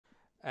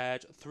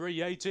at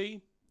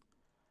 380.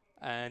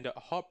 And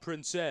Hot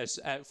Princess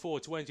at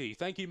 420.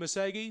 Thank you,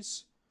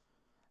 Mercedes.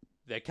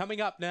 They're coming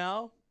up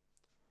now.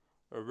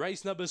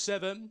 Race number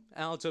 7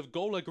 out of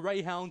Gawler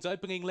Greyhounds,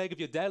 opening leg of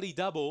your daily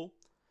double.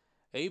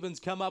 Evens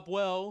come up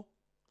well.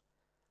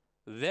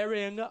 They're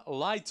in,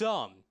 light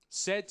on,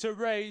 set to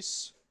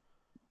race.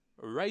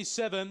 Race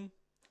 7.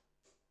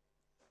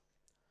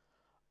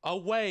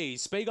 Away,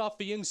 speed off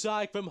the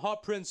inside from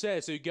Hot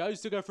Princess, who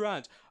goes to the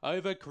front.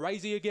 Over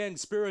Crazy Again,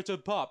 Spirit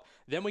of Pop.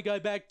 Then we go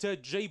back to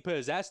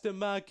Jeepers, Aston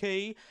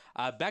Marquis.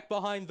 Back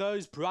behind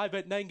those,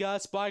 Private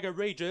Nenga, Spider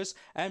Regis,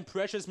 and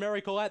Precious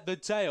Miracle at the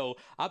tail.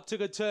 Up to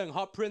the turn,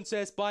 Hot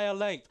Princess by a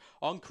length.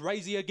 On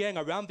Crazy Again,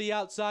 around the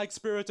outside,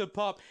 Spirit of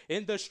Pop.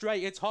 In the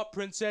straight, it's Hot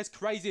Princess,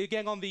 Crazy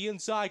Again on the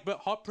inside, but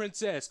Hot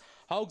Princess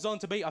holds on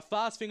to beat a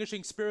fast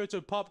finishing Spirit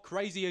of Pop,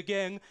 Crazy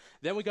Again.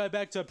 Then we go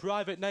back to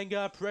Private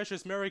Nenga,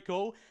 Precious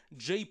Miracle,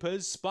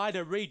 Jeepers,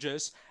 Spider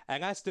Regis,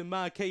 and Aston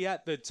Marquis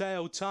at the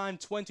tail, time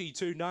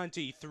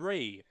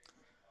 22:93.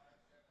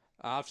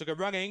 After the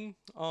running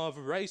of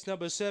race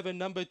number 7,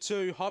 number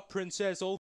 2, Hot Princess, all